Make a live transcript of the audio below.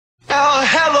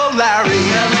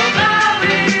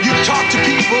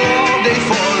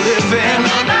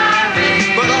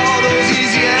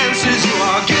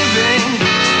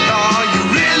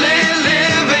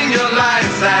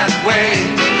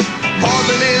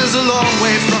is a long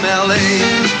way from L.A.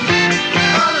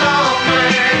 A long way.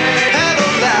 Hello,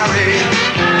 Larry.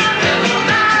 Hello,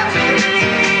 Larry.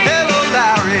 Hello,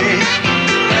 Larry.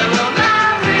 Hello,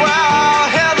 Larry. Wow,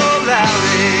 hello,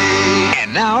 Larry. And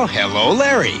now, hello,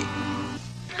 Larry.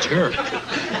 Sure.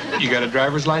 You got a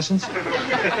driver's license?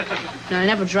 No, I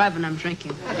never drive when I'm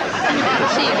drinking.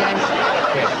 See you guys.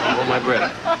 Okay, hold my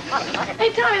breath.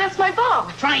 Hey, Tommy, that's my ball.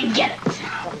 Try and get it.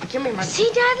 Give me my... See,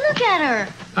 Dad, look at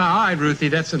her. Oh, all right, Ruthie,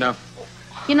 that's enough.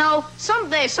 You know,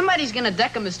 someday somebody's gonna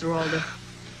deck him, Mr. Alder.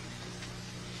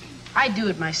 I do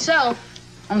it myself,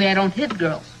 only I don't hit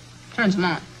girls. Turns them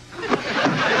on.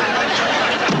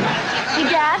 Hey,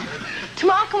 Dad,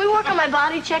 tomorrow can we work on my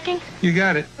body checking? You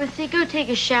got it. Ruthie, go take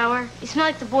a shower. You smell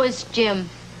like the boys' gym.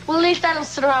 Well, at least I don't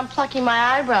sit around plucking my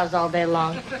eyebrows all day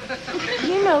long.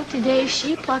 You know, today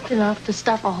she plucked enough to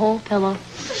stuff a whole pillow.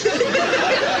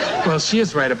 Well, she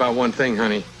is right about one thing,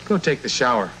 honey. Go take the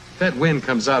shower. If that wind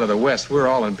comes out of the west, we're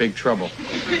all in big trouble.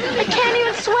 I can't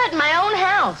even sweat in my own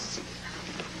house.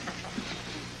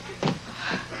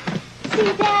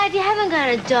 See, Dad, you haven't got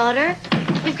a daughter.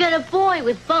 You've got a boy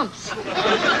with bumps.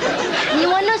 And you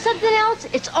want to know something else?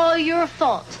 It's all your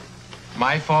fault.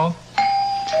 My fault?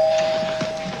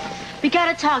 We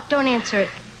gotta talk. Don't answer it.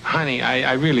 Honey,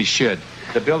 I really should.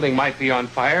 The building might be on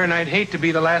fire, and I'd hate to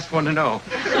be the last one to know.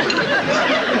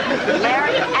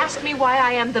 Larry, ask me why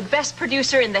I am the best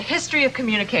producer in the history of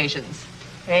communications.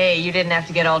 Hey, you didn't have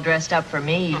to get all dressed up for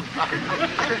me.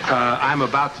 I'm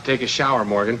about to take a shower,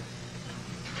 Morgan.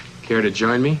 Care to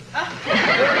join me?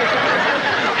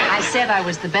 I said I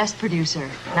was the best producer,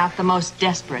 not the most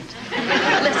desperate.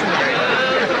 Listen, Larry.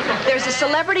 There's a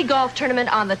celebrity golf tournament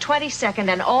on the 22nd,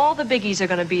 and all the biggies are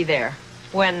going to be there.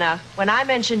 When I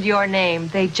mentioned your name,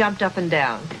 they jumped up and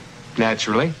down.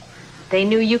 Naturally. They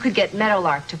knew you could get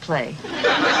Meadowlark to play.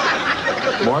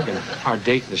 Morgan, our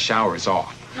date in the shower is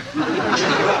off.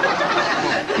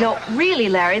 No, really,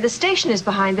 Larry, the station is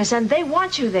behind this, and they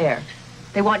want you there.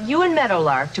 They want you and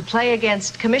Meadowlark to play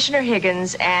against Commissioner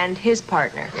Higgins and his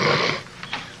partner.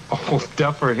 Oh,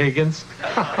 Duffer Higgins?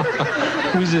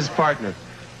 Who's his partner?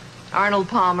 Arnold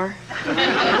Palmer.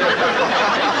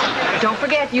 Don't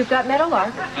forget, you've got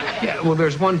Meadowlark. Yeah, well,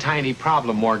 there's one tiny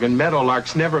problem, Morgan.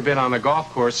 Meadowlark's never been on a golf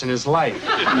course in his life.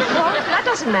 Well, that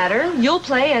doesn't matter. You'll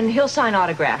play, and he'll sign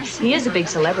autographs. He is a big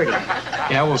celebrity.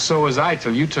 Yeah, well, so was I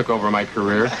till you took over my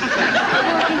career.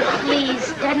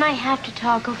 Please, Dad and I have to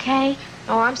talk, okay?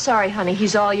 Oh, I'm sorry, honey.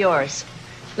 He's all yours.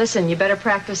 Listen, you better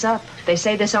practice up. They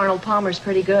say this Arnold Palmer's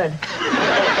pretty good.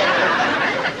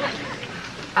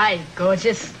 Hi,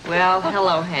 gorgeous. Well,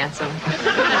 hello, handsome.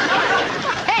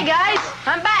 Hey, guys,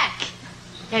 I'm back.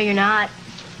 No, you're not.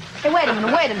 Hey, wait a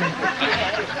minute.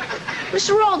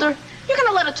 Mr. Alder, you're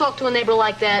gonna let her talk to a neighbor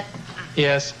like that?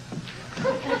 Yes.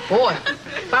 Boy,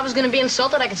 if I was gonna be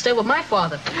insulted, I could stay with my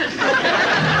father.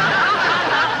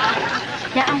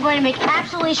 Now, I'm going to make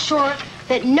absolutely sure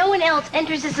that no one else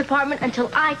enters this apartment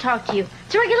until I talk to you.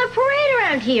 It's a regular parade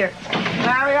around here.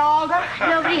 Larry Alder?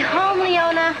 Nobody home,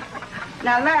 Leona.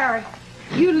 Now, Larry,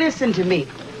 you listen to me.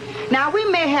 Now, we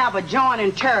may have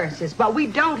adjoining terraces, but we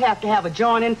don't have to have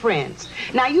adjoining friends.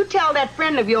 Now, you tell that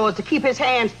friend of yours to keep his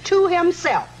hands to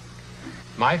himself.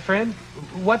 My friend?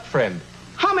 What friend?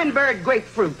 Hummingbird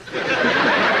grapefruit.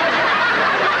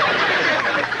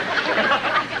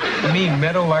 You mean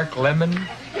Meadowlark lemon?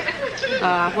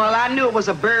 Well, I knew it was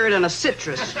a bird and a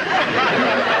citrus.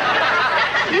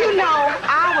 You know,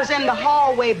 I was in the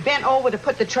hallway bent over to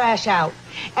put the trash out,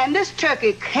 and this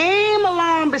turkey came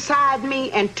along beside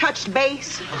me and touched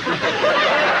base.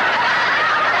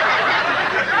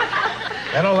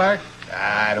 Meadowlark?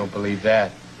 I don't believe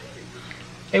that.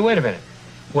 Hey, wait a minute.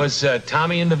 Was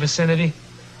Tommy in the vicinity?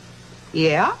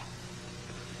 Yeah?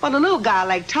 Well, a little guy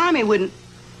like Tommy wouldn't.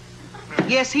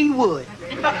 Yes, he would.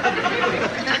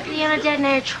 Leona, Dad and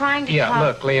I are trying to talk. Yeah,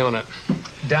 look, Leona.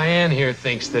 Diane here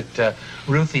thinks that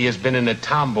Ruthie has been in the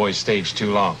tomboy stage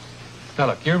too long. Now,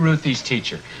 look, you're Ruthie's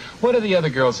teacher. What are the other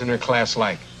girls in her class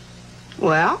like?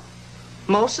 Well,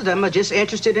 most of them are just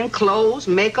interested in clothes,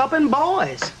 makeup, and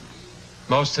boys.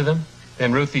 Most of them?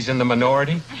 Then Ruthie's in the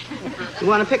minority? You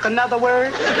want to pick another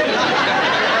word?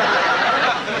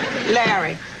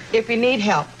 Larry, if you need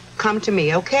help, come to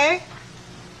me, okay?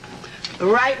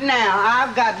 Right now,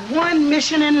 I've got one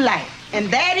mission in life,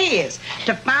 and that is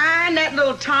to find that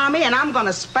little Tommy, and I'm going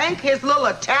to spank his little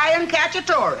Italian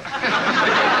cacciatore.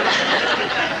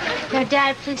 Now,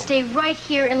 Dad, please stay right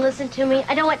here and listen to me.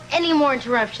 I don't want any more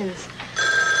interruptions.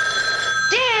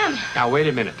 Damn! Now, wait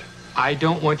a minute. I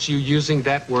don't want you using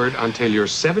that word until your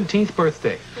 17th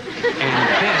birthday. And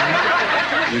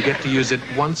then you get to use it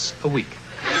once a week.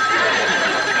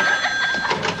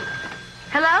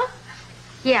 Hello?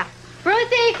 Yeah.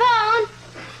 Ruthie, phone!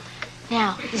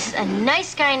 Now, this is a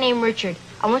nice guy named Richard.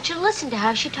 I want you to listen to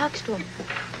how she talks to him.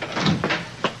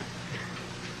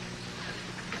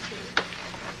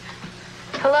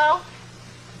 Hello?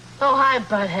 Oh, hi,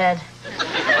 butthead.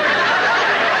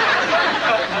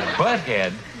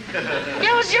 Butthead?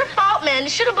 Yeah, it was your fault, man. You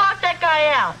should have blocked that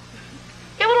guy out.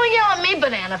 Yeah, well, don't yell at me,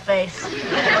 banana face.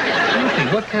 Ruthie,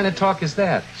 what kind of talk is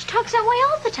that? She talks that way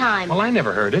all the time. Well, I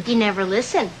never heard it. You never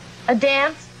listen. A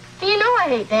dance? You know I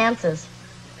hate dances.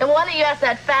 And why don't you ask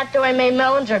that fat Dora Mae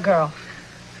Mellinger girl?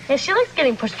 Yeah, she likes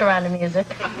getting pushed around to music.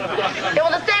 Yeah,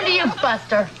 well, the same to you,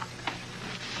 Buster.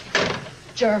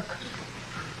 Jerk.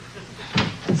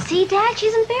 See, Dad,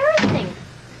 she's embarrassing.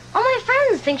 All my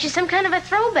friends think she's some kind of a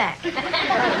throwback. And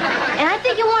I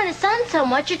think you want a son so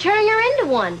much, you're turning her into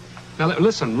one. Now,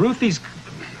 listen, Ruthie's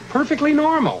perfectly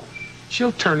normal.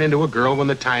 She'll turn into a girl when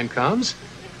the time comes.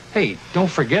 Hey, don't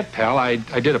forget, pal, I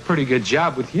did a pretty good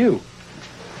job with you.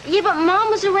 Yeah, but Mom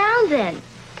was around then.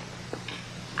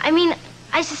 I mean,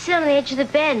 I used to sit on the edge of the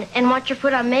bed and watch her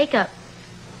put on makeup.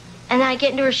 And then I'd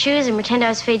get into her shoes and pretend I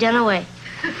was Faye Dunaway.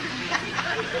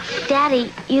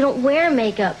 Daddy, you don't wear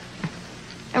makeup.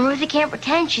 And Ruthie can't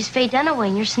pretend she's Faye Dunaway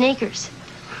in your sneakers.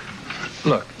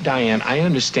 Look, Diane, I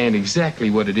understand exactly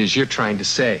what it is you're trying to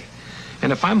say.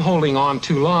 And if I'm holding on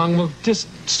too long, well, just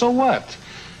so what?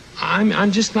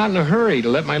 I'm just not in a hurry to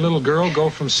let my little girl go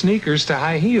from sneakers to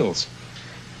high heels.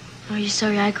 Are you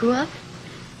sorry I grew up?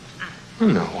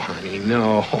 No, honey,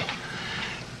 no.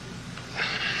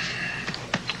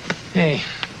 Hey,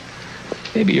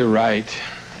 maybe you're right.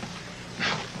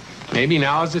 Maybe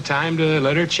now is the time to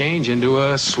let her change into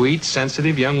a sweet,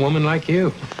 sensitive young woman like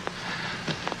you.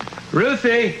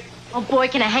 Ruthie! Oh, boy,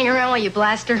 can I hang around while you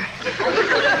blast her?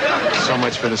 So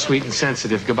much for the sweet and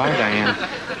sensitive. Goodbye, Diane.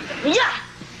 Yeah!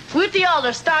 Ruthie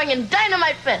Alder starring in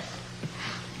Dynamite Fist.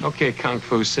 Okay, Kung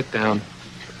Fu, sit down.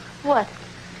 What?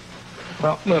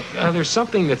 Well, look, there's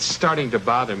something that's starting to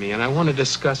bother me, and I want to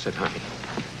discuss it, honey.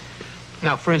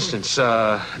 Now, for instance,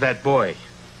 that boy,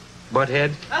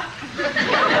 Butthead.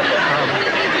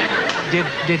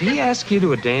 Did he ask you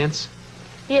to a dance?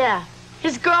 Yeah.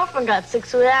 His girlfriend got sick,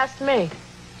 so he asked me.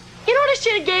 You know what I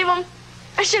should have gave him?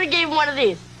 I should have gave him one of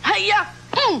these. Hey-ya!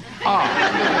 Mm.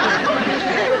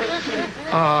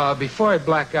 Oh. Before I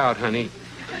black out, honey,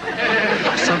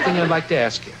 something I'd like to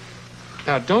ask you.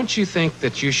 Now, don't you think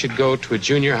that you should go to a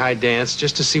junior high dance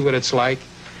just to see what it's like?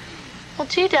 Well,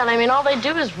 gee, Dad, I mean, all they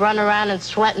do is run around and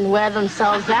sweat and wear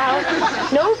themselves out.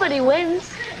 Nobody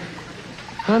wins.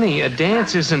 Honey, a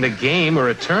dance isn't a game or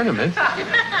a tournament.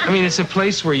 I mean, it's a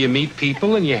place where you meet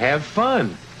people and you have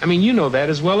fun. I mean, you know that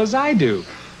as well as I do.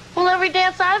 Well, every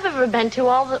dance I've ever been to,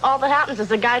 all that happens is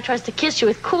a guy tries to kiss you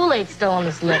with Kool-Aid still on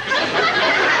his lips.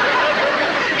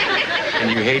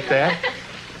 And you hate that?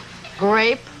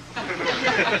 Grape.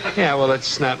 Yeah, well,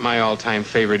 it's not my all-time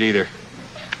favorite either.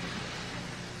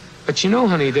 But you know,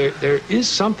 honey, there is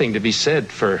something to be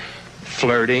said for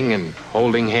flirting and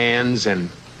holding hands and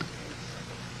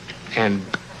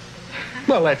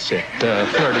well, that's it, flirting and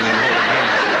holding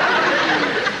hands.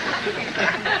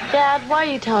 Dad, why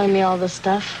are you telling me all this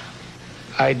stuff?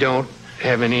 I don't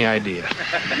have any idea.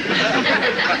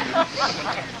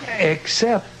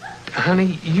 Except,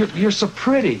 honey, you're so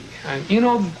pretty. You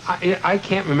know, I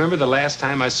can't remember the last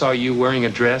time I saw you wearing a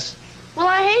dress. Well,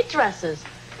 I hate dresses.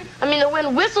 I mean, the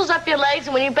wind whistles up your legs,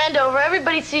 and when you bend over,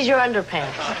 everybody sees your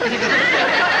underpants.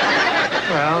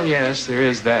 Well, yes, there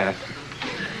is that.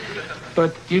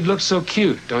 But you'd look so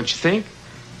cute, don't you think?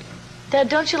 Dad,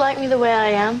 don't you like me the way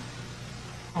I am?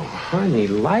 Oh, honey,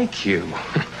 like you.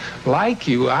 Like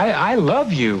you. I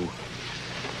love you.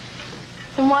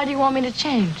 Then why do you want me to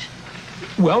change?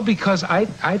 Well, because I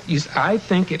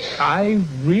think it, I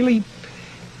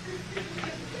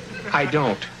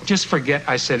don't. Just forget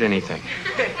I said anything.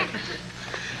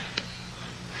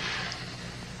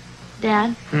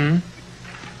 Dad?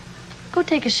 Go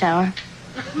take a shower.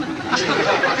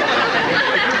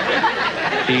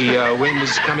 The wind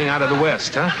is coming out of the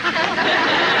west, huh?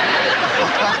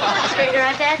 Straight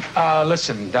right, Dad?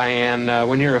 Listen, Diane,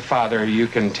 when you're a father, you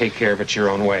can take care of it your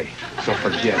own way. So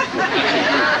forget it.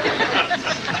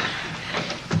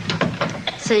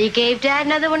 So you gave Dad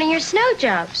another one of your snow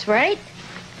jobs, right?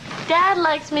 Dad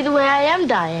likes me the way I am,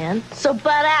 Diane. So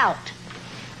butt out.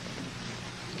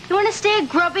 You want to stay a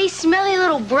grubby, smelly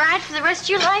little brat for the rest of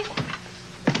your life?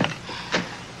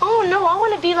 Oh, no, I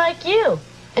want to be like you.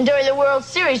 And during the World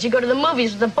Series, you go to the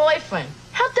movies with a boyfriend.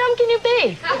 How dumb can you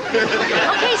be?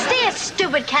 Okay, stay a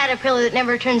stupid caterpillar that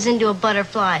never turns into a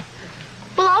butterfly.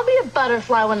 Well, I'll be a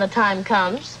butterfly when the time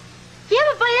comes. Yeah,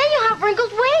 but by then you'll have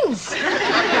wrinkled wings.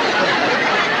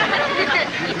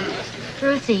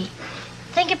 Ruthie,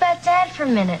 think about Dad for a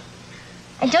minute.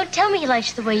 And don't tell me he likes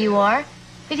you the way you are,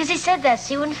 because he said that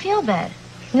so you wouldn't feel bad.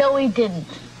 No, he didn't.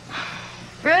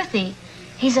 Ruthie,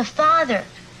 he's a father,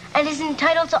 and he's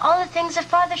entitled to all the things a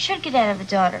father should get out of a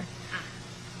daughter.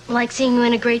 Like seeing you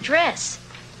in a great dress,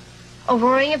 or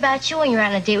worrying about you when you're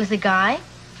out on a date with a guy,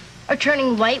 or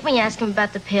turning white when you ask him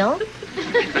about the pill.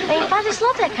 I mean, fathers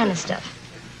love that kind of stuff.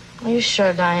 Are you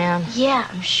sure, Diane? Yeah,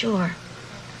 I'm sure.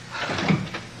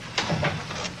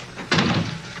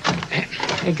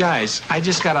 Hey, guys, I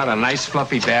just got out a nice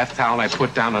fluffy bath towel and I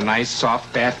put down a nice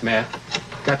soft bath mat.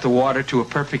 Got the water to a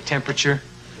perfect temperature.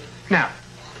 Now,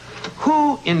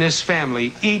 who in this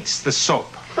family eats the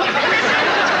soap? Dad,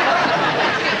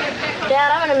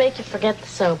 I'm gonna make you forget the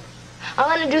soap. I'm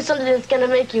gonna do something that's gonna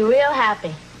make you real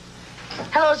happy.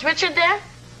 Hello, is Richard there?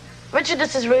 Richard,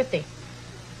 this is Ruthie.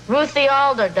 Ruthie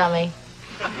Alder, dummy.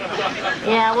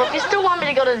 Yeah, well, if you still want me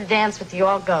to go to the dance with you,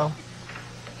 I'll go.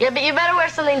 Yeah, but you better wear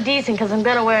something decent, because I'm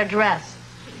gonna wear a dress.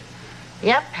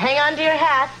 Yep, hang on to your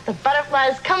hat. The butterfly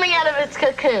is coming out of its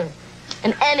cocoon.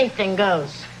 And anything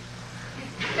goes.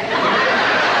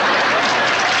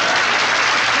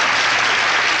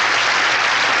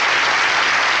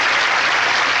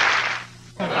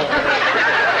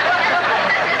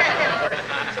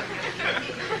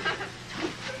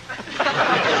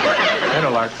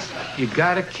 Meadowlark, you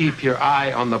gotta keep your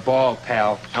eye on the ball,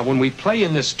 pal. And when we play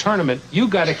in this tournament, you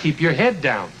gotta keep your head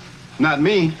down. Not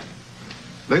me.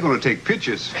 They're gonna take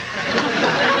pictures.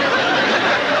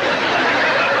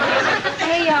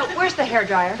 Hey, where's the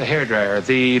hairdryer? The hairdryer.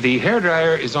 The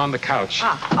hairdryer is on the couch.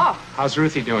 Oh. How's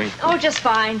Ruthie doing? Oh, just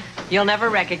fine. You'll never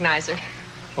recognize her.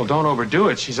 Well, don't overdo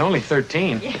it. She's only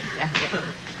 13. Yeah.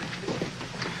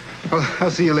 Well, I'll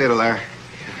see you later, Larry.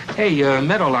 Hey,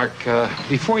 Meadowlark,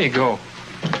 before you go,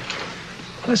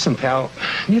 listen, pal,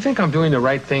 do you think I'm doing the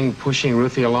right thing pushing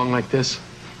Ruthie along like this?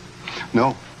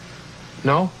 No.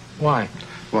 No? Why?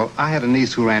 Well, I had a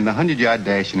niece who ran the 100-yard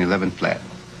dash in 11 flat.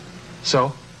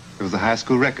 So? It was a high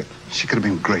school record. She could have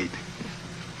been great.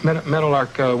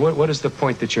 Meadowlark, what is the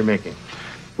point that you're making?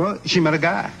 Well, she met a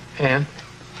guy. And?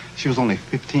 She was only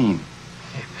 15.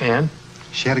 And?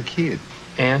 She had a kid.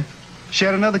 And? She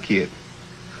had another kid.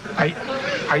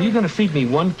 Are you going to feed me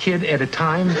one kid at a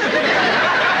time?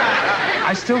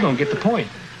 I still don't get the point.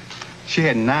 She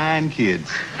had 9 kids.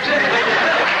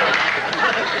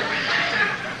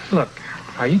 Look,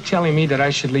 are you telling me that I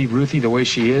should leave Ruthie the way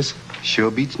she is?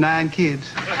 Sure beats 9 kids.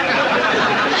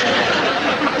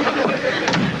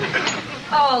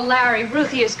 Oh, Larry,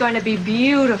 Ruthie is going to be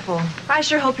beautiful. I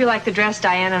sure hope you like the dress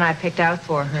Diane and I picked out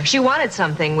for her. She wanted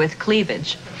something with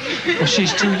cleavage. Well,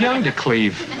 she's too young to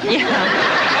cleave. Yeah.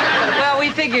 Well, we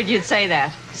figured you'd say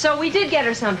that. So we did get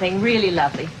her something really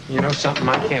lovely. You know something?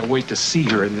 I can't wait to see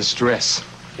her in this dress.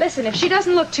 Listen, if she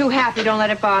doesn't look too happy, don't let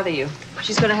it bother you.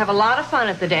 She's going to have a lot of fun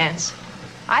at the dance.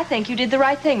 I think you did the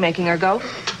right thing making her go.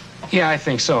 Yeah, I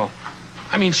think so.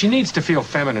 I mean, she needs to feel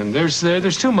feminine. There's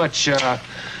too much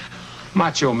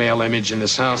macho male image in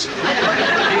this house.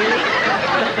 Really?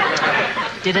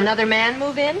 Did another man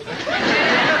move in?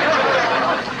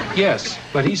 Yes,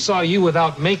 but he saw you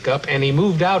without makeup and he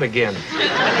moved out again.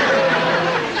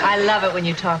 I love it when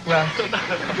you talk rough.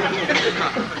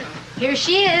 Here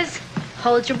she is.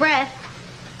 Hold your breath.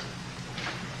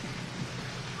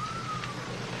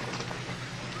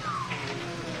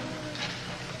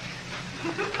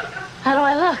 How do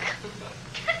I look?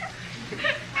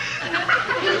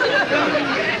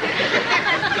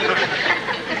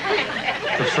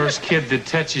 The first kid that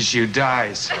touches you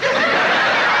dies.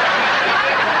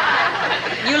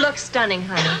 You look stunning,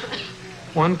 honey.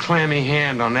 One clammy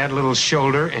hand on that little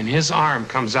shoulder and his arm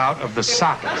comes out of the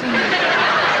socket. You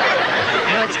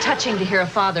know, it's touching to hear a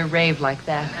father rave like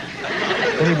that.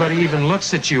 If anybody even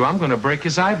looks at you, I'm going to break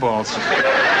his eyeballs.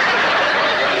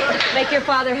 Make your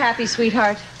father happy,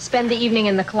 sweetheart. Spend the evening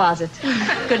in the closet.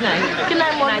 Good night. Good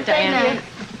night, Mom. Good night, Diane.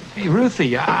 Hey,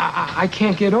 Ruthie, I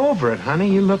can't get over it, honey.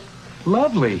 You look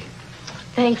lovely.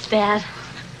 Thanks, Dad.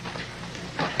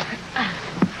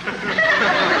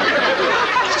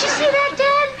 Did you see that,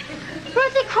 Dad?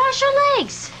 Ruthie, cross your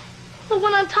legs. The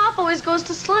one on top always goes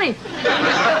to sleep.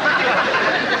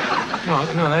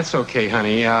 No, that's okay,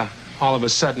 honey. All of a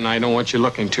sudden, I don't want you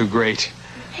looking too great.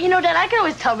 You know, Dad, I can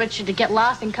always tell Richard to get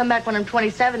lost and come back when I'm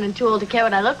 27 and too old to care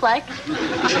what I look like. You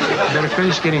better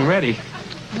finish getting ready.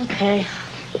 Okay.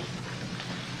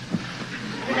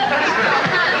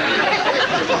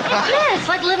 Yeah, it's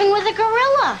like living with a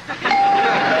gorilla.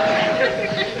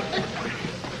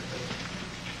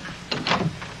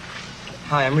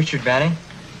 Hi, I'm Richard Banning.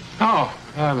 Oh,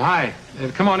 hi.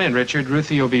 Come on in, Richard.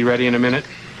 Ruthie will be ready in a minute.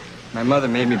 My mother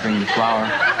made me bring the flour.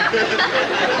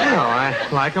 No, I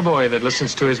like a boy that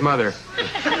listens to his mother.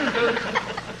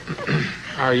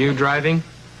 Are you driving?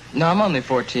 No, I'm only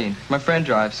 14. My friend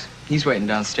drives. He's waiting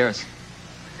downstairs.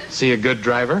 Is he a good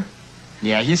driver?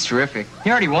 Yeah, he's terrific. He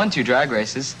already won 2 drag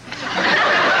races.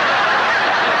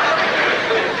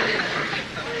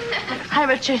 Hi,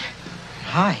 Richard.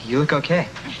 Hi, you look okay.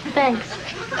 Thanks.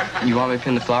 You want me to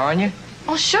pin the flour on you?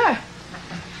 Oh, sure.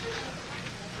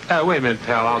 Wait a minute,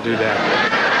 pal. I'll do that.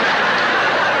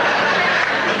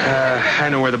 I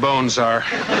know where the bones are.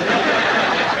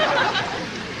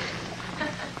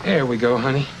 There we go,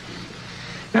 honey.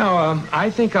 Now, I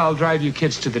think I'll drive you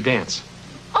kids to the dance.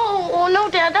 Oh, no,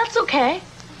 Dad, that's okay.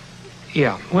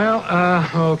 Yeah, well,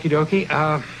 okie dokie.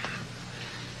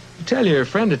 Tell your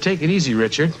friend to take it easy,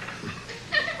 Richard.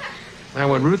 I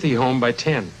want Ruthie home by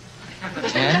 10.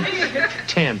 10?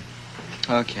 10.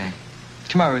 Okay.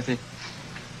 Come on, Ruthie.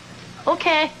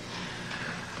 Okay.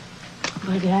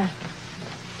 Bye, Dad.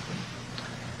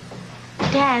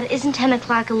 Dad, isn't 10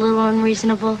 o'clock a little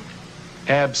unreasonable?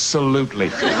 Absolutely.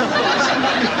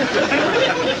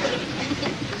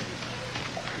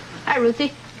 Hi,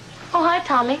 Ruthie. Oh, hi,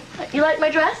 Tommy. You like my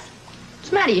dress? What's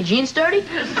the matter? Your jeans dirty?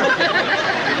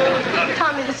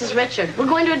 Tommy, this is Richard. We're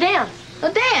going to a dance.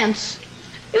 A dance?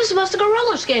 You were supposed to go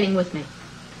roller skating with me.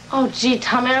 Oh, gee,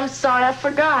 Tommy, I'm sorry. I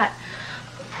forgot.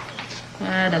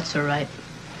 That's all right.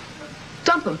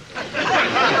 Dump him.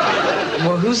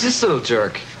 Well, who's this little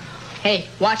jerk? Hey,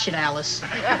 watch it, Alice.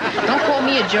 Don't call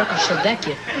me a jerk or she'll deck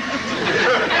you.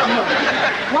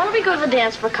 Why don't we go to the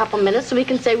dance for a couple minutes so we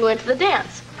can say we went to the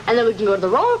dance? And then we can go to the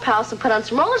roller house and put on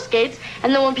some roller skates.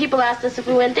 And then when people asked us if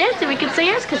we went dancing, we could say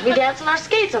yes, because we dance on our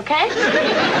skates, okay?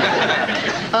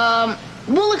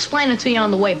 We'll explain it to you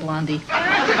on the way, Blondie.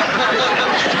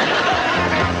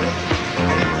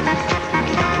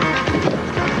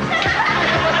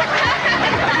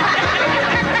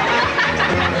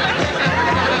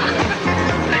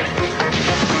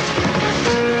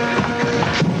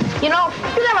 You know,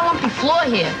 you got a lumpy floor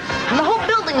here, and the whole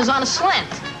building is on a slant.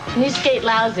 And you skate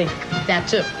lousy. That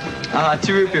too.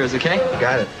 2 root beers, okay?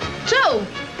 Got it. 2?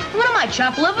 What am I,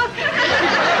 chopped liver?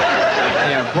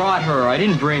 Hey, I brought her. I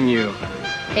didn't bring you.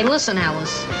 Hey, listen,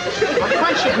 Alice. Our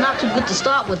friendship, not too good to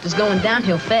start with, is going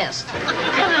downhill fast.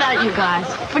 Cut it out, you guys.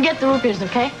 Forget the root beers,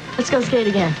 okay? Let's go skate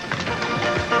again.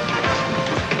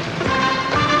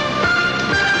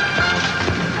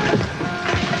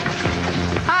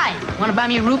 Hi, want to buy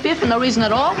me a root beer for no reason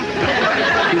at all?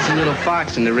 Who's the little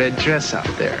fox in the red dress out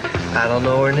there? I don't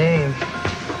know her name.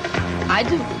 I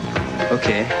do.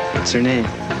 Okay, what's her name?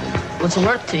 What's it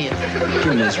worth to you? Give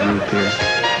me this root beer.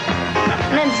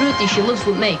 Her name's Ruthie. She lives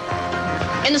with me.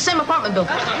 In the same apartment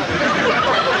building.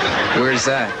 Where's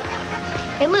that?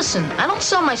 Hey, listen, I don't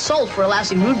sell my soul for a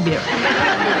lousy root beer.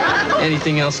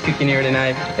 Anything else cooking here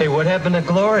tonight? Hey, what happened to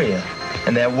Gloria?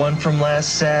 And that one from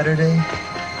last Saturday?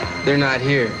 They're not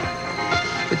here,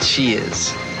 but she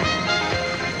is.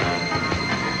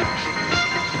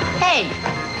 Hey,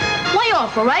 lay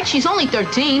off, all right? She's only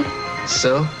 13.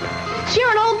 So?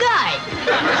 You're an old guy.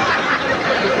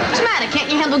 What's the matter? Can't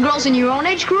you handle girls in your own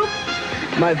age group?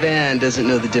 My van doesn't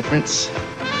know the difference.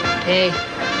 Hey,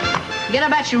 forget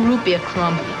about your root beer,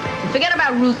 Crumb. And forget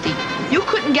about Ruthie. You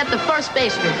couldn't get the first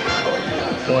base with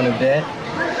her. Want to bet?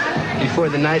 Before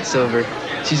the night's over,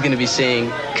 she's gonna be saying,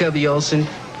 Cubby Olson,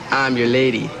 I'm your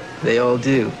lady. They all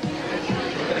do.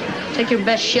 Take your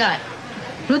best shot.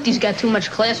 Ruthie's got too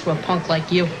much class for a punk like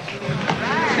you.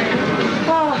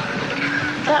 Oh,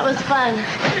 that was fun.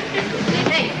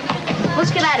 Hey,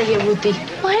 let's get out of here, Ruthie.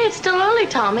 Well, hey, it's still early,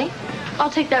 Tommy. I'll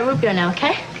take that root beer now,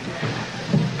 okay?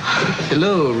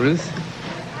 Hello, Ruth.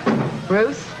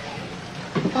 Ruth?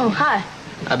 Oh, hi.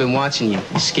 I've been watching you.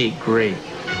 You skate great.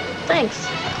 Thanks.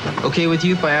 Okay with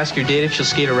you if I ask your date if she'll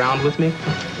skate around with me?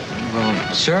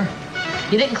 Well, sure.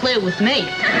 You didn't clear with me.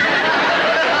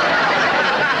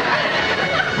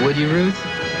 Would you, Ruth?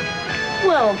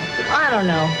 Well, I don't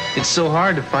know. It's so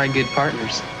hard to find good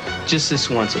partners. Just this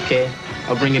once, okay?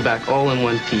 I'll bring it back all in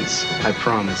one piece. I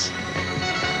promise.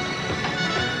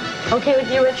 Okay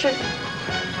with you, Richard?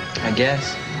 I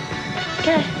guess.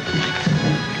 Okay.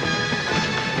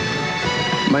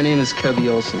 My name is Cubby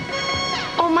Olson.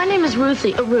 Oh, my name is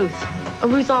Ruthie. Ruth.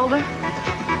 Ruth Alder.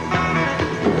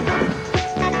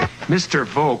 Mr.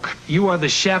 Volk, you are the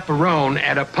chaperone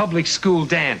at a public school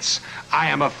dance. I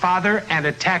am a father and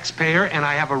a taxpayer, and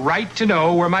I have a right to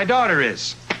know where my daughter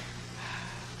is.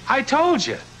 I told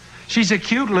you. She's a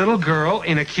cute little girl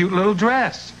in a cute little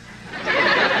dress.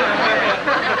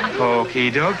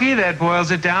 Okie dokie, that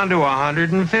boils it down to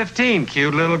 115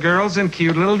 cute little girls in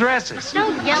cute little dresses.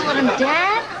 Don't yell at him,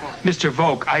 Dad. Mr.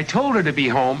 Volk, I told her to be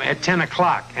home at 10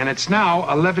 o'clock, and it's now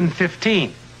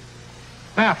 11:15.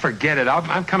 Ah, forget it.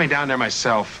 I'm coming down there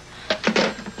myself.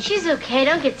 She's okay.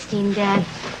 Don't get steamed, Dad.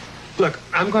 Look,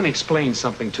 I'm going to explain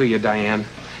something to you, Diane.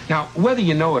 Now, whether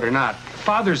you know it or not,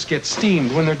 fathers get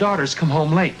steamed when their daughters come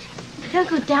home late. Don't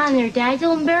go down there, Dad.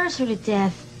 You'll embarrass her to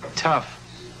death. Tough.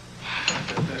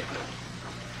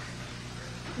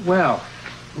 Well,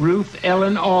 Ruth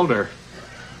Ellen Alder,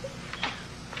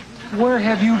 where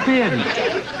have you been?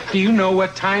 Do you know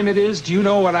what time it is? Do you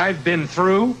know what I've been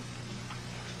through?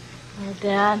 Oh,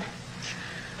 Dad,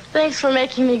 thanks for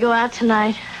making me go out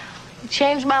tonight. It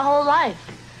changed my whole life.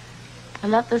 I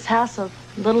left this house a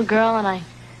little girl and I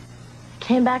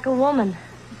came back a woman.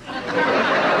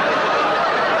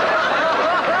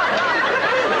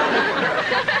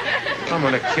 I'm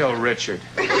gonna kill Richard.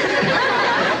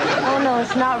 Oh, no,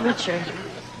 it's not Richard.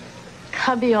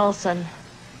 Cubby Olson.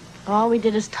 All we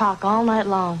did is talk all night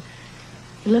long.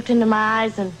 He looked into my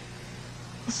eyes and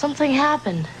well, something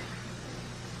happened.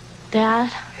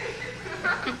 Dad,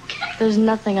 there's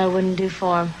nothing I wouldn't do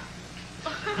for him.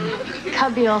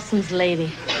 Cubby Olson's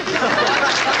lady.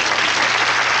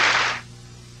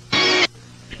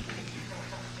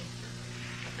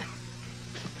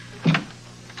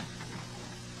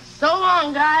 So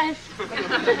long, guys.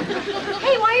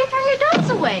 Hey, why are you throwing your dolls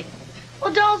away?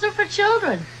 Well, dolls are for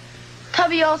children.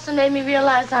 Cubby Olson made me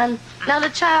realize I'm not a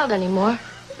child anymore.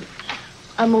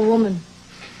 I'm a woman.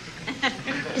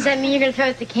 Does that mean you're going to throw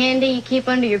out the candy you keep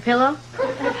under your pillow?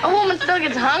 A woman still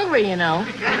gets hungry, you know.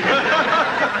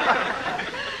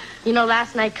 You know,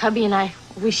 last night, Cubby and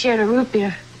we shared a root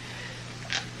beer.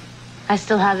 I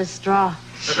still have his straw.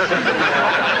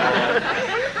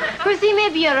 Ruthie,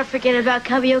 maybe you ought to forget about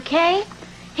Cubby, okay?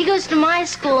 He goes to my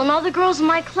school, and all the girls in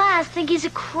my class think he's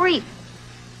a creep.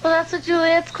 Well, that's what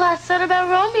Juliet's class said about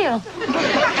Romeo.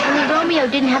 Only Romeo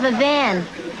didn't have a van.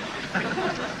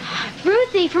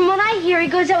 Ruthie, from what I hear, he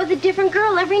goes out with a different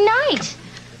girl every night.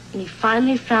 And he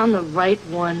finally found the right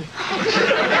one.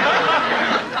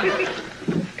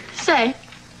 Say,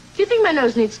 do you think my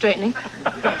nose needs straightening?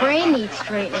 The brain needs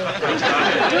straightening.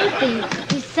 Ruthie,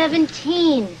 he's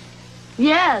 17.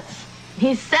 Yes,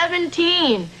 he's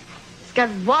 17. He's got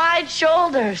wide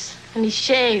shoulders, and he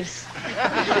shaves.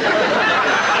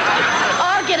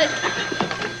 I'll get it.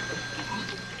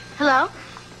 Hello?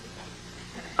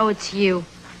 Oh, it's you.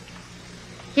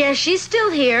 Yeah, she's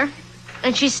still here.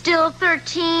 And she's still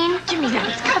 13. Jimmy,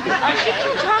 that's Cubby. Oh, she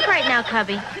can't talk right now,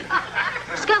 Cubby.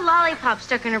 She's got lollipops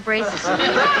stuck in her braces.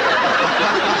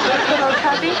 Hello,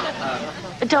 Cubby.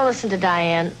 But don't listen to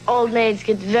Diane. Old maids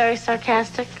get very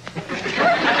sarcastic.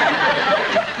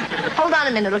 Hold on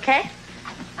a minute, okay?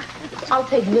 I'll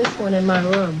take this one in my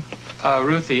room.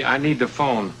 Ruthie, I need the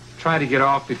phone. Try to get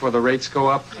off before the rates go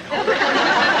up.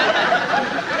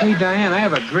 Hey, Diane, I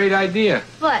have a great idea.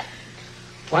 What?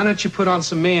 Why don't you put on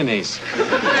some mayonnaise?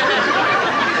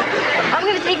 I'm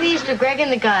going to take these to Greg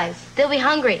and the guys. They'll be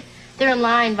hungry. They're in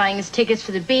line buying his tickets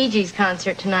for the Bee Gees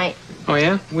concert tonight. Oh,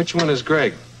 yeah? Which one is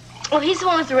Greg? Oh, he's the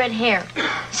one with the red hair. You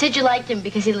said you liked him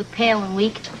because he looked pale and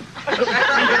weak.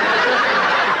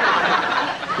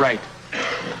 Right.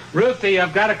 Ruthie,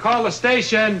 I've got to call the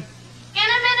station. In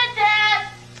a minute, Dad.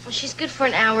 Well, she's good for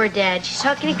an hour, Dad. She's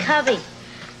talking to Cubby.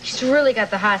 She's really got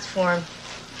the hots for him.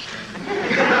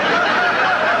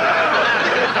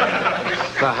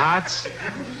 The hots?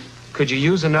 Could you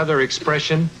use another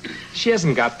expression? She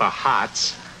hasn't got the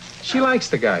hots. She likes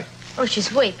the guy. Oh,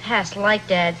 she's way past like,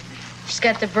 Dad. She's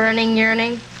got the burning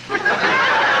yearning.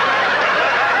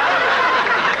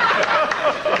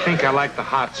 I think I like the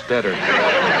hots better.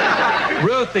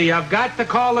 Ruthie, I've got to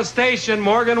call the station.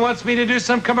 Morgan wants me to do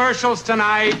some commercials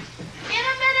tonight. In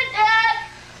a minute, Dad.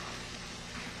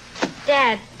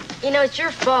 Dad, you know, it's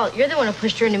your fault. You're the one who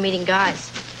pushed her into meeting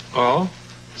guys. Oh?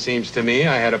 Seems to me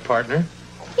I had a partner.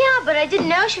 Yeah, but I didn't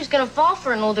know she was going to fall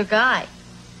for an older guy.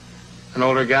 An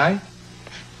older guy?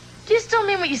 Do you still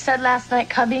mean what you said last night,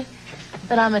 Cubby?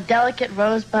 That I'm a delicate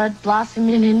rosebud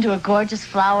blossoming into a gorgeous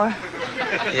flower?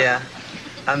 Yeah,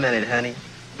 I meant it, honey.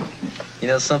 You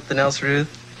know something else, Ruth?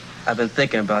 I've been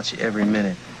thinking about you every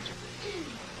minute.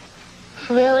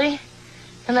 Really?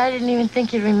 And I didn't even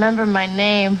think you'd remember my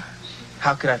name.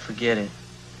 How could I forget it?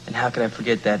 And how could I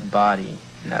forget that body,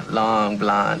 and that long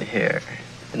blonde hair,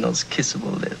 and those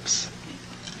kissable lips?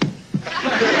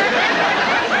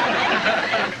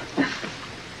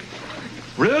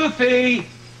 Ruthie!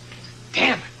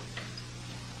 Damn it.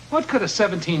 What could a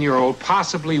 17-year-old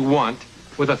possibly want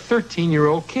with a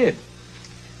 13-year-old kid?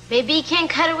 Maybe he can't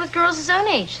cut it with girls his own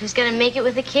age. He's got to make it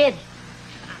with a kid.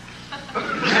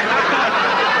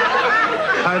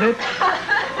 Cut it?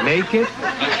 Make it?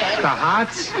 The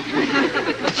Hots?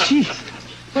 Gee,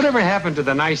 whatever happened to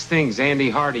the nice things Andy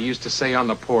Hardy used to say on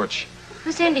the porch?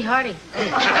 Who's Andy Hardy?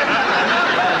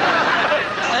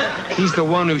 He's the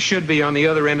one who should be on the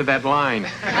other end of that line.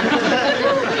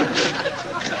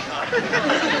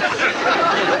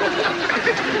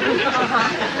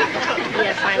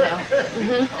 Yes, I know.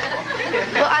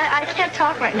 Well, I can't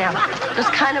talk right now. There's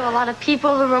kind of a lot of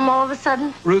people in the room all of a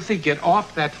sudden. Ruthie, get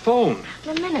off that phone.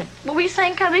 A minute. What were you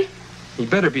saying, Cubby? You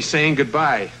better be saying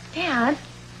goodbye. Dad.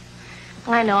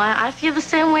 I know. I feel the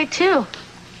same way, too.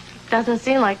 Doesn't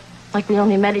seem like we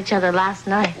only met each other last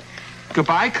night.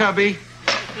 Goodbye, Cubby.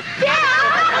 Dad,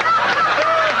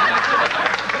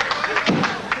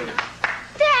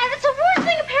 that's the worst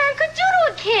thing a parent could do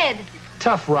to a kid.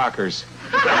 Tough rockers.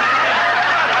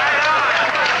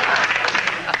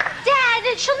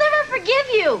 Dad, she'll never forgive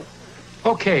you.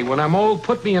 Okay, when I'm old,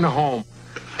 put me in a home.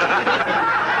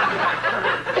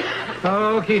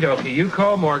 Okie dokie. You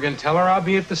call Morgan. Tell her I'll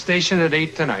be at the station at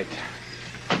 8 tonight.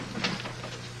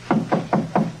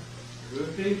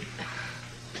 Ruthie?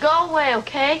 Go away,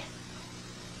 okay?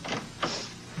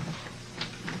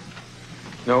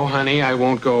 No, honey, I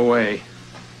won't go away.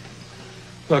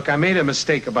 Look, I made a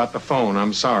mistake about the phone.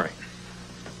 I'm sorry.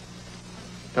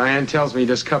 Diane tells me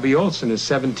this Cubby Olson is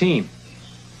 17.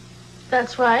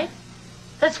 That's right.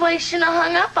 That's why you shouldn't have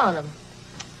hung up on him.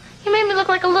 You made me look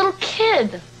like a little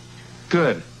kid.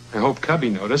 Good. I hope Cubby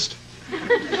noticed.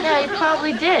 Yeah, he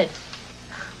probably did.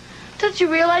 Don't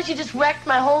you realize you just wrecked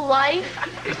my whole life?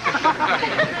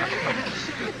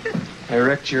 I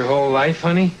wrecked your whole life,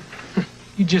 honey?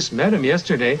 You just met him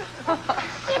yesterday. Yeah,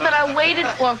 but I waited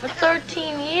for him for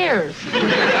 13 years.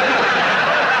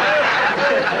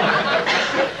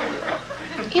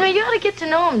 You know, you ought to get to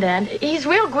know him, Dad. He's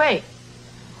real great.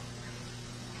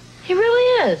 He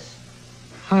really is.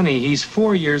 Honey, he's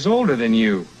 4 years older than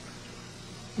you.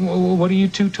 What do you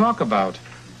two talk about?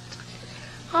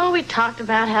 Oh, we talked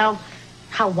about how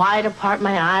wide apart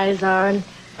my eyes are and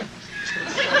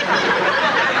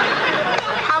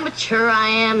how mature I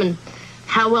am and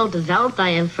how well developed I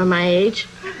am for my age.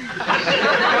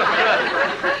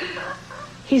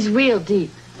 He's real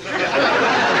deep.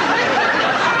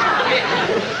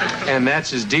 And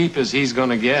that's as deep as he's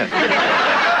gonna get.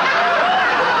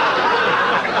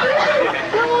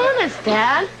 No, honest,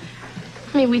 Dad.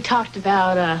 I mean, we talked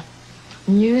about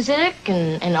music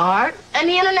and art and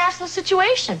the international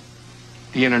situation.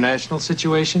 The international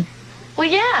situation? Well,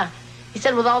 yeah. He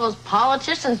said with all those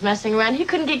politicians messing around, he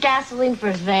couldn't get gasoline for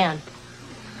his van.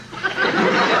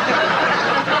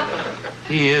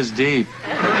 He is deep.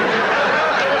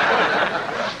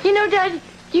 You know, Dad,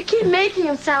 you keep making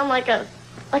him sound like a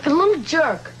little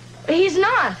jerk. But he's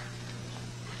not.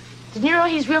 Did you know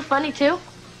he's real funny, too?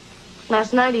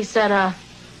 Last night he said, I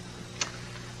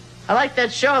like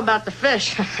that show about the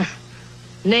fish.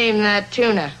 Name that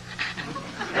tuna.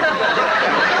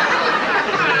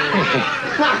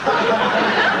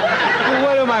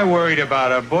 What am I worried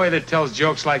about? A boy that tells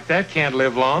jokes like that can't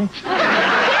live long.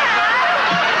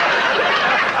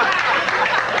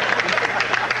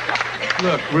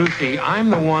 Look, Ruthie,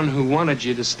 I'm the one who wanted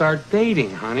you to start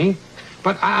dating, honey.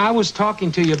 But I was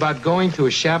talking to you about going to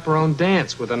a chaperone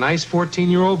dance with a nice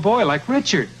 14-year-old boy like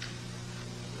Richard.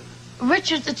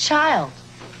 Richard's a child.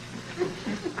 He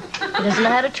doesn't know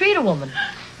how to treat a woman.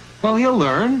 Well, he'll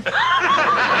learn.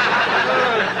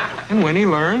 And when he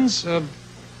learns,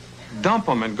 dump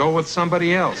him and go with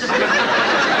somebody else.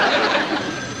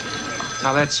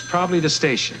 Now, that's probably the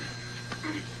station.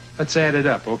 Let's add it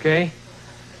up, okay?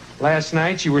 Last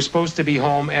night, you were supposed to be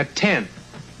home at 10.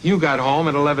 You got home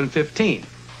at 11:15.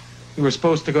 You were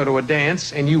supposed to go to a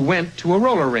dance, and you went to a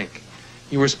roller rink.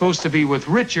 You were supposed to be with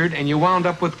Richard, and you wound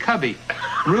up with Cubby.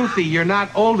 Ruthie, you're not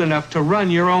old enough to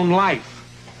run your own life.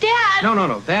 Dad!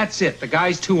 No. That's it. The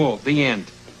guy's too old. The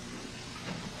end.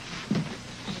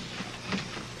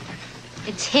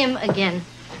 It's him again.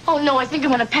 Oh, no, I think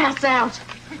I'm gonna pass out.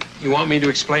 You want me to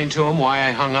explain to him why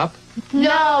I hung up?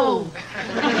 No!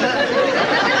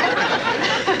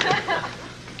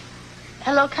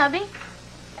 Hello, Cubby?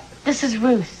 This is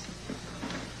Ruth.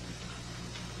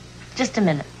 Just a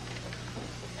minute.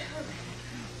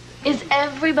 Is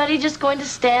everybody just going to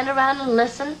stand around and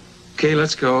listen? Okay,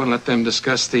 let's go and let them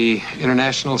discuss the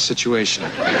international situation.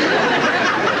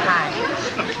 Hi.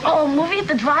 Oh, a movie at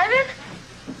the drive-in?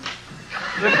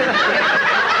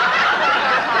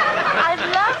 I'd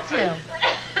love to.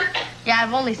 Yeah,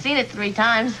 I've only seen it 3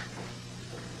 times.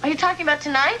 Are you talking about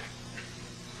tonight?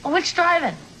 Oh, which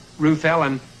drive-in? Ruth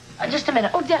Ellen. Just a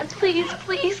minute. Oh, Dad, please.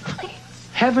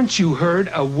 Haven't you heard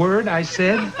a word I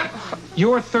said?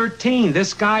 You're 13.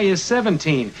 This guy is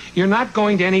 17. You're not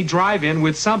going to any drive-in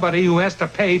with somebody who has to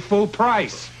pay full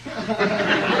price.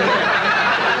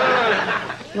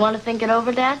 You want to think it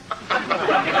over, Dad?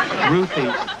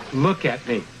 Ruthie, look at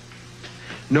me.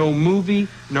 No movie,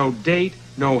 no date,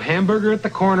 no hamburger at the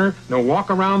corner, no walk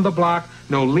around the block,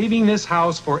 no leaving this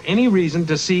house for any reason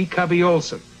to see Cubby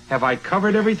Olson. Have I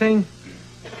covered everything?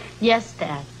 Yes,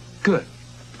 Dad. Good.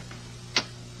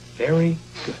 Very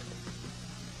good.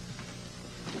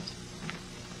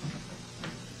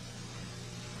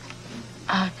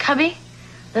 Cubby,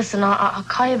 listen, I'll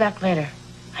call you back later.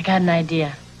 I got an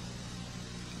idea.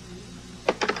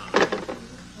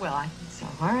 Well, I think so.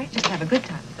 All right, just have a good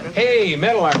time with it. Hey,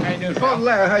 Meadowlark, how you doing, pal? Oh,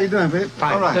 Larry, how you doing, babe?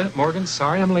 Fine. All right. Morgan,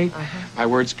 sorry I'm late. My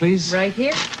words, please. Right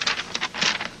here?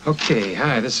 Okay,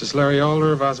 hi, this is Larry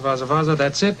Alder, Vaza, Vaza, Vaza.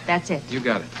 That's it? That's it. You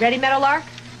got it. Ready, Meadowlark?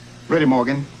 Ready,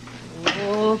 Morgan.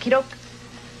 Okie doke.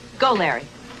 Go, Larry.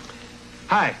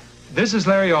 Hi, this is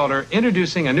Larry Alder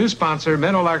introducing a new sponsor,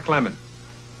 Meadowlark Lemon.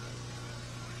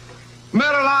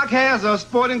 Meadowlark has a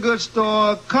sporting goods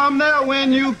store. Come there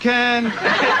when you can. Clubs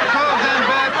and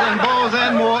bats and balls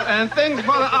and more, and things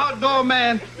for the outdoor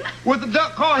man. With the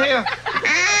duck call here.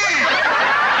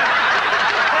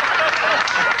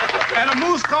 And a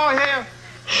moose call here.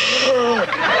 Here,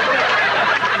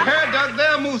 duck,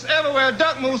 there, moose, everywhere,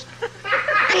 duck, moose.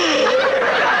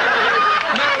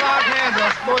 Meadowlark has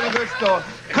a sporting goods store.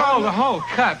 Oh, the whole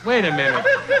cut. Wait a minute.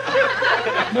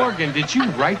 Morgan, did you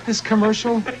write this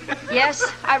commercial? Yes,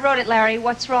 I wrote it, Larry.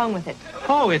 What's wrong with it?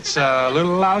 Oh, it's a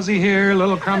little lousy here, a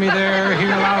little crummy there,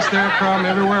 here a louse, there a crumb,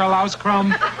 everywhere a louse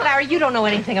crumb. Larry, you don't know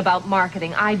anything about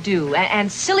marketing. I do.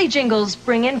 And silly jingles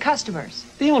bring in customers.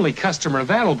 The only customer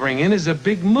that'll bring in is a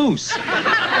big moose.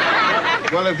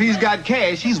 Well, if he's got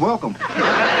cash, he's welcome.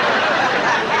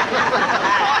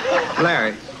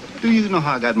 Larry, do you know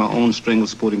how I got my own string of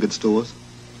sporting goods stores?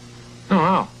 Oh,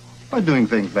 how? By doing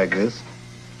things like this.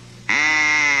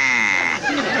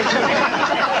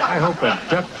 I hope a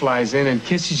duck flies in and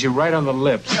kisses you right on the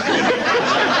lips. Well,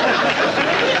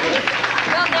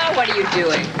 now what are you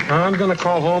doing? I'm going to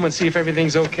call home and see if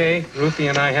everything's okay. Ruthie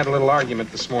and I had a little argument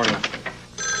this morning.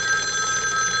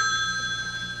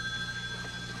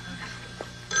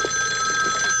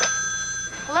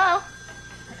 Hello?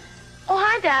 Oh,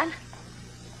 hi, Dad.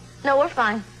 No, we're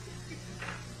fine.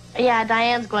 Yeah,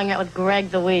 Diane's going out with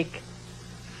Greg the Week.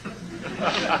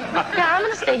 Yeah, I'm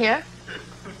gonna stay here.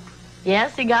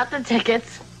 Yes, he got the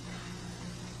tickets.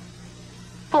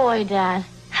 Boy, Dad,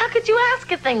 how could you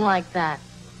ask a thing like that?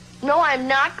 No, I'm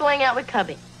not going out with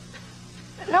Cubby.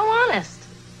 No, honest.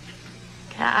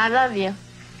 Okay, I love you.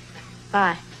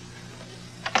 Bye.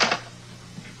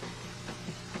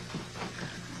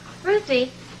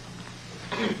 Ruthie,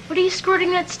 what are you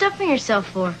squirting that stuff on yourself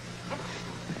for?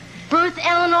 Ruth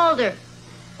Ellen Alder,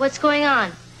 what's going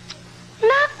on?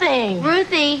 Nothing.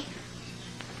 Ruthie,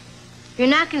 you're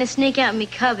not going to sneak out and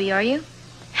meet Cubby, are you?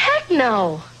 Heck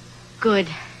no. Good.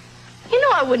 You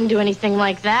know I wouldn't do anything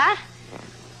like that.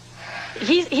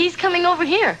 He's coming over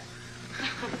here.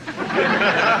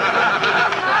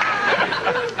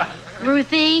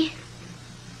 Ruthie?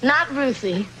 Not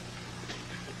Ruthie.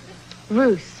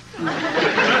 Ruth.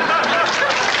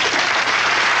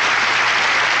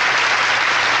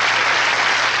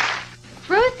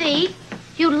 Ruthie,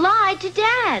 you lied to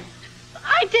Dad.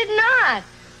 I did not.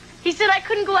 He said I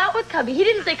couldn't go out with Cubby. He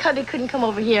didn't say Cubby couldn't come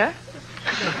over here.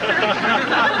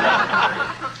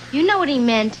 You know what he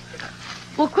meant.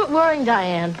 Well, quit worrying,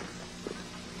 Diane.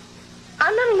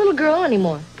 I'm not a little girl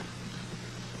anymore.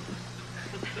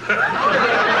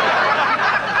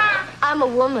 I'm a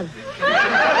woman.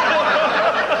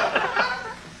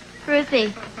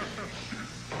 Ruthie,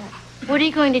 what are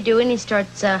you going to do when he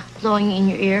starts blowing in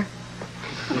your ear?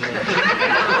 Is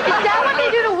that what they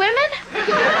do to women?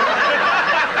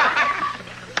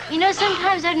 You know,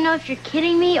 sometimes I don't know if you're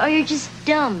kidding me or you're just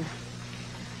dumb.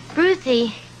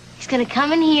 Ruthie, he's going to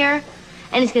come in here,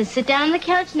 and he's going to sit down on the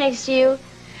couch next to you,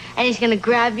 and he's going to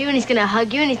grab you, and he's going to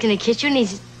hug you, and he's going to kiss you, and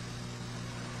he's...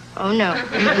 Oh, no.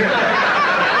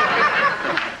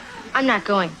 I'm not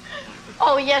going.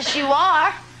 Oh, yes, you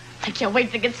are. I can't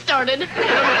wait to get started. Ruthie,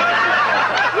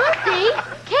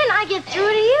 can I get through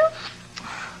to you?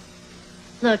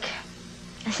 Look,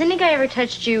 has any guy ever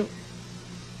touched you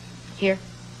here?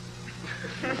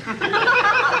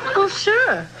 Well,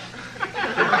 sure.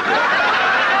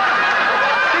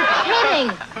 You're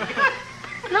kidding.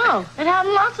 No, it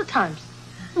happened lots of times.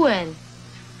 When?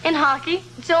 In hockey,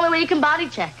 it's the only way you can body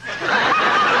check.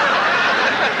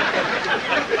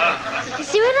 You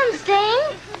see what I'm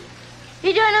saying?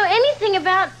 You don't know anything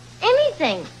about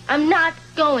anything. I'm not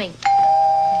going.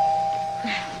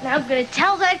 Now I'm gonna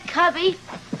tell that cubby.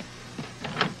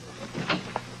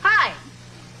 Hi.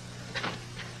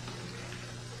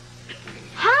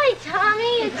 Hi,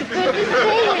 Tommy. It's good to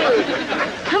see you.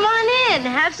 Come on in.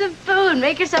 Have some food.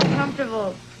 Make yourself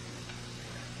comfortable.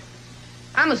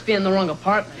 I must be in the wrong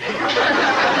apartment.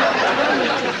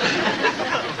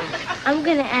 I'm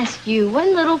gonna ask you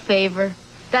one little favor.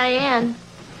 Diane.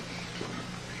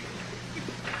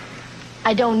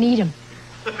 I don't need him.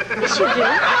 Yes, you do.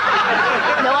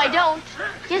 No, I don't.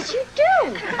 Yes, you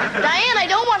do. Diane, I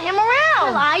don't want him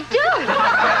around. Well, I do.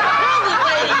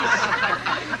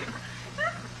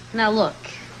 Now, look.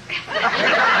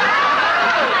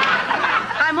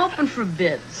 I'm open for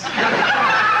bids.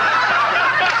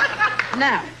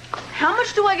 Now, how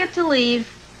much do I get to leave,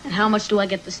 and how much do I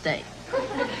get to stay?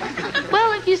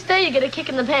 Well, if you stay, you get a kick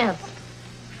in the pants.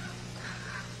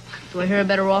 Do I hear a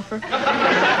better offer?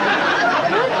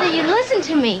 Ruthie, you listen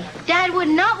to me. Dad would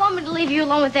not want me to leave you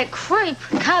alone with that creep,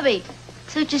 Cubby.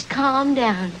 So just calm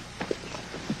down.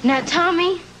 Now,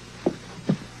 Tommy,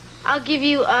 I'll give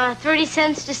you 30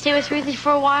 cents to stay with Ruthie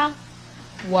for a while.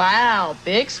 Wow,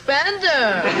 big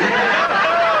spender.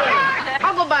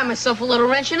 I'll go buy myself a little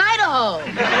ranch in Idaho.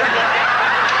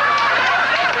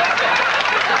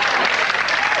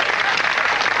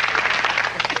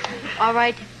 All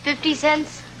right, 50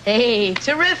 cents. Hey,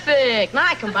 terrific. Now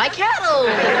I can buy cattle.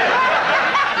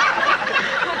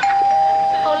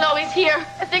 Oh, no, he's here.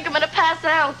 I think I'm going to pass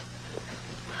out.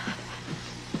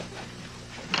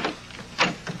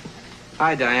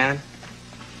 Hi, Diane.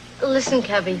 Listen,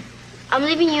 Cubby, I'm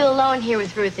leaving you alone here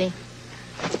with Ruthie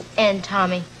and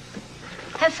Tommy.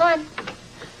 Have fun.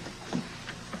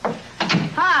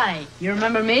 Hi, you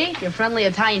remember me? Your friendly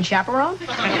Italian chaperone?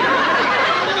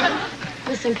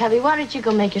 Listen, Cubby, why don't you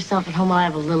go make yourself at home while I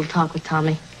have a little talk with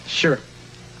Tommy? Sure.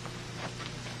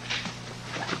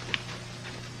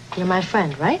 You're my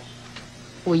friend, right?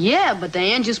 Well, yeah, but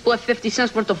Diane just bought 50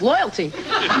 cents worth of loyalty.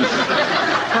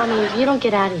 Tommy, if you don't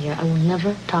get out of here, I will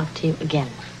never talk to you again.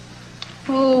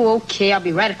 Oh, okay, I'll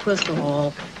be right at Crystal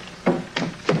Hall.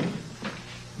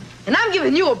 And I'm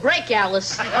giving you a break,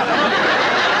 Alice.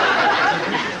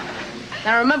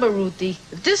 Now remember, Ruthie,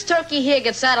 if this turkey here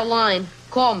gets out of line,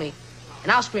 call me,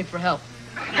 and I'll scream for help.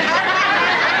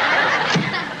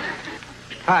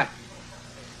 Hi.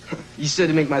 You said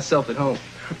to make myself at home.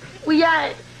 Well,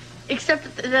 yeah,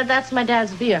 except that that's my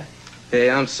dad's beer.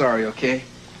 Hey, I'm sorry, okay?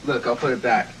 Look, I'll put it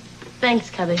back. Thanks,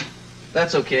 Cubby.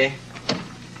 That's okay.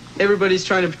 Everybody's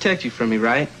trying to protect you from me,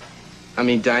 right? I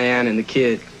mean, Diane and the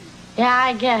kid. Yeah,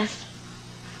 I guess.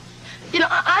 You know,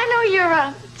 I know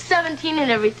you're 17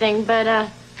 and everything, but I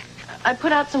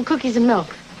put out some cookies and milk.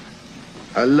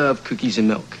 I love cookies and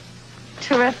milk.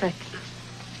 Terrific.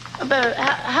 But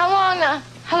how long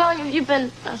have you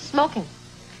been smoking?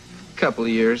 Couple of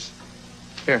years.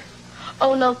 Here.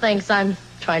 Oh, no, thanks. I'm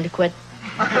trying to quit.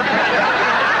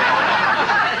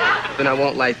 Then I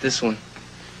won't light this one.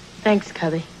 Thanks,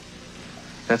 Cubby.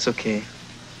 That's okay.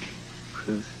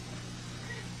 Ruth.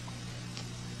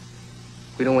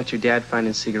 We don't want your dad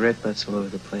finding cigarette butts all over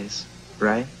the place,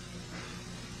 right?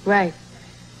 Right.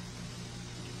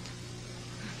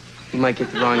 You might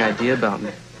get the wrong idea about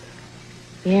me.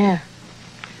 Yeah.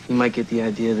 You might get the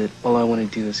idea that all I want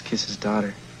to do is kiss his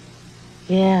daughter.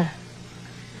 Yeah.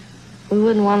 We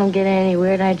wouldn't want him getting any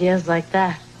weird ideas like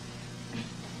that,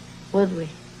 would we?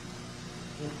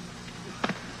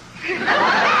 Hey!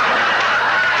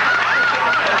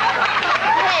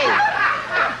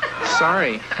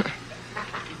 Sorry.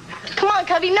 Come on,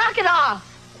 Cubby, knock it off.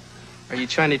 Are you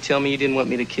trying to tell me you didn't want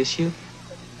me to kiss you?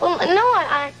 Well, no,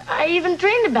 I even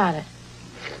dreamed about it.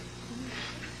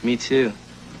 Me too.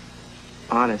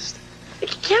 Honest.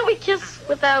 Can't we kiss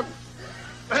without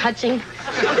touching?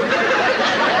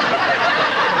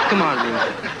 Come on,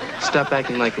 Ruth. Stop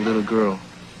acting like a little girl.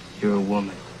 You're a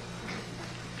woman.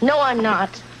 No, I'm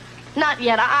not. Not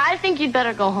yet. I think you'd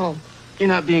better go home. You're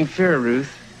not being fair,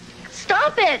 Ruth.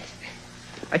 Stop it!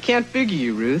 I can't figure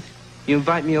you, Ruth. You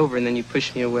invite me over and then you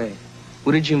push me away.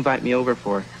 What did you invite me over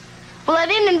for? Well, I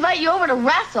didn't invite you over to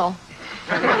wrestle.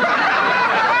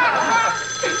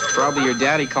 Probably your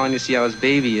daddy calling to see how his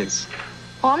baby is.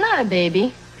 Well, I'm not a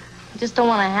baby. I just don't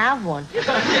want to have one.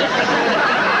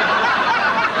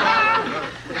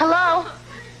 Hello?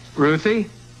 Ruthie?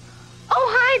 Oh,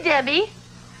 hi, Debbie.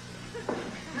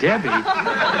 Debbie?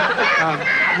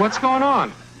 What's going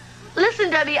on?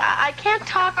 Listen, Debbie, I can't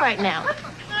talk right now.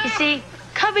 You see,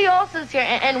 Cubby Olson's here,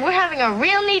 and we're having a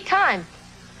real neat time.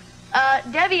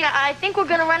 Debbie, I think we're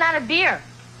going to run out of beer.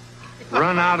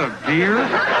 Run out of beer?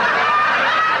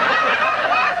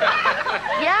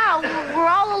 Yeah, we're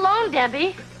all alone,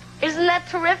 Debbie. Isn't that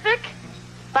terrific?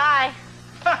 Bye.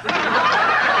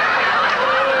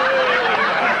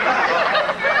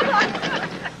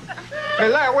 Hey,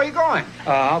 Larry, where you going?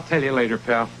 I'll tell you later,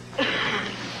 pal.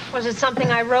 Was it something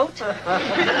I wrote?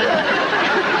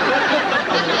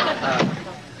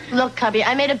 Look, Cubby,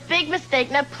 I made a big mistake.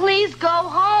 Now, please go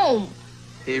home.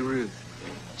 Hey, Ruth,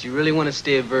 do you really want to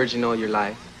stay a virgin all your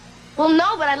life? Well,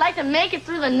 no, but I'd like to make it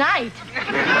through the night.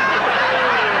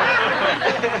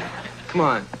 Come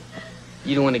on.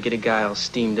 You don't want to get a guy all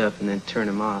steamed up and then turn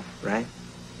him off, right?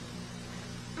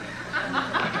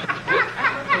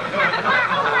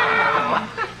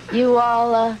 You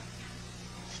all,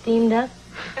 steamed up?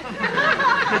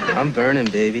 I'm burning,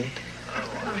 baby.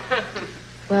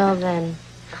 Well, then,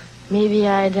 maybe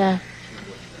I'd,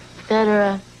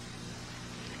 better,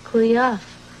 cool you off.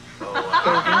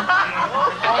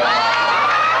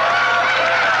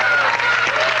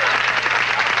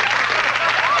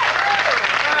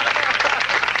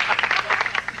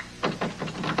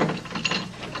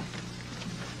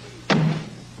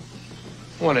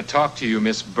 I want to talk to you,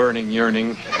 Miss Burning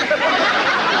Yearning.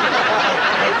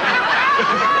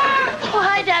 Oh,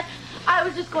 hi, Dad. I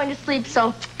was just going to sleep,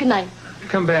 so good night.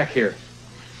 Come back here.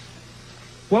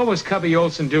 What was Cubby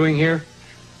Olson doing here?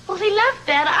 Well, he left,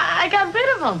 Dad. I got rid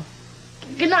of him.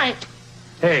 Good night.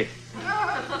 Hey.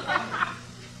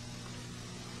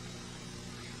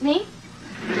 Me?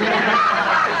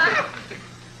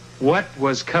 What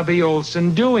was Cubby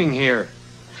Olson doing here?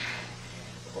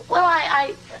 Well,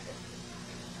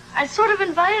 I sort of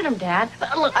invited him, Dad.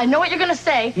 But look, I know what you're going to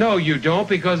say. No, you don't,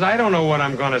 because I don't know what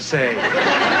I'm going to say.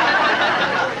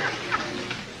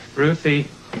 Ruthie.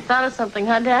 Thought of something,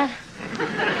 huh, Dad?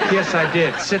 Yes, I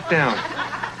did. Sit down.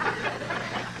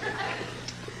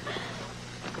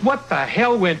 What the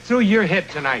hell went through your head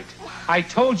tonight? I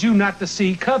told you not to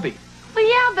see Cubby. Well,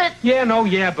 yeah, but... Yeah, no,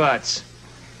 yeah, buts.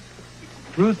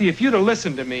 Ruthie, if you'd have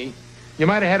listened to me, you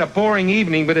might have had a boring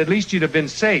evening, but at least you'd have been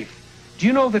safe. Do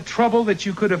you know the trouble that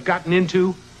you could have gotten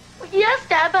into? Yes,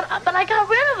 Dad, but I got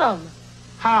rid of him.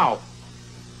 How?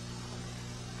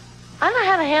 I know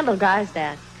how to handle guys,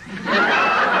 Dad.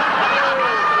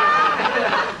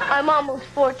 I'm almost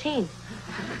 14.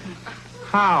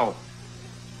 How?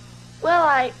 Well,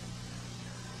 I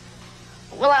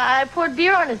poured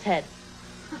beer on his head.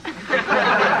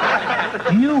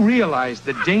 Do you realize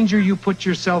the danger you put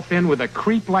yourself in with a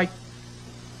creep like...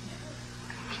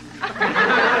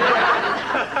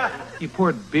 You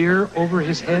poured beer over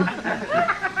his head?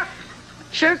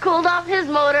 Sure cooled off his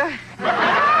motor.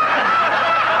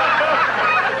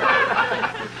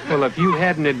 Well, if you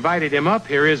hadn't invited him up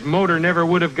here, his motor never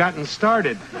would have gotten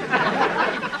started.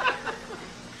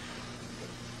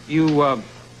 You,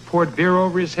 poured beer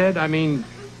over his head? I mean,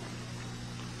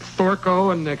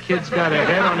 Thorko and the kid's got a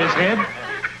head on his head?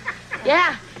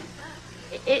 Yeah.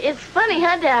 It's funny,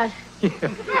 huh, Dad? Yeah.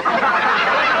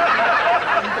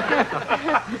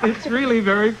 It's really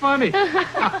very funny.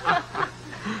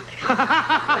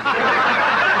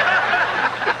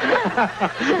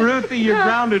 Ruthie, you're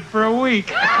grounded for a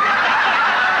week.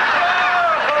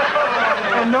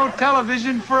 And no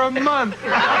television for a month.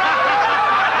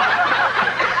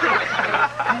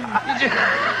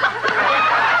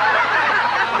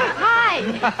 Hi.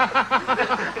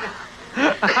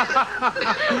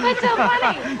 What's so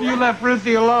funny? You left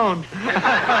Ruthie alone.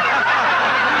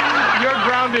 You're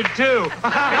grounded, too.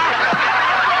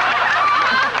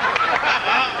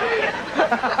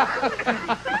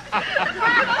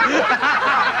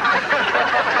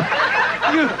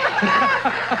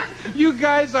 You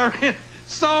guys are in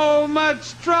so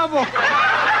much trouble.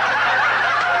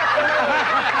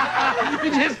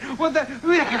 You just, what the...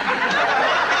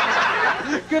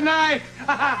 Good night.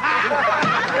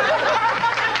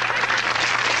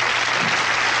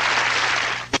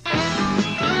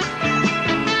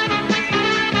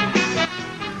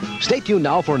 Stay tuned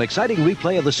now for an exciting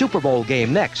replay of the Super Bowl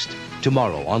game next.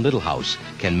 Tomorrow on Little House,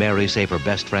 can Mary save her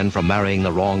best friend from marrying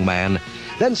the wrong man?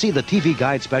 Then see the TV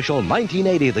Guide special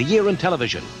 1980, The Year in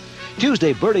Television.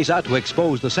 Tuesday, Bertie's out to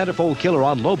expose the centerfold killer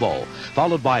on Lobo,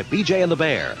 followed by BJ and the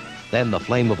Bear. Then the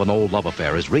flame of an old love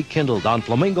affair is rekindled on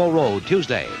Flamingo Road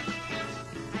Tuesday.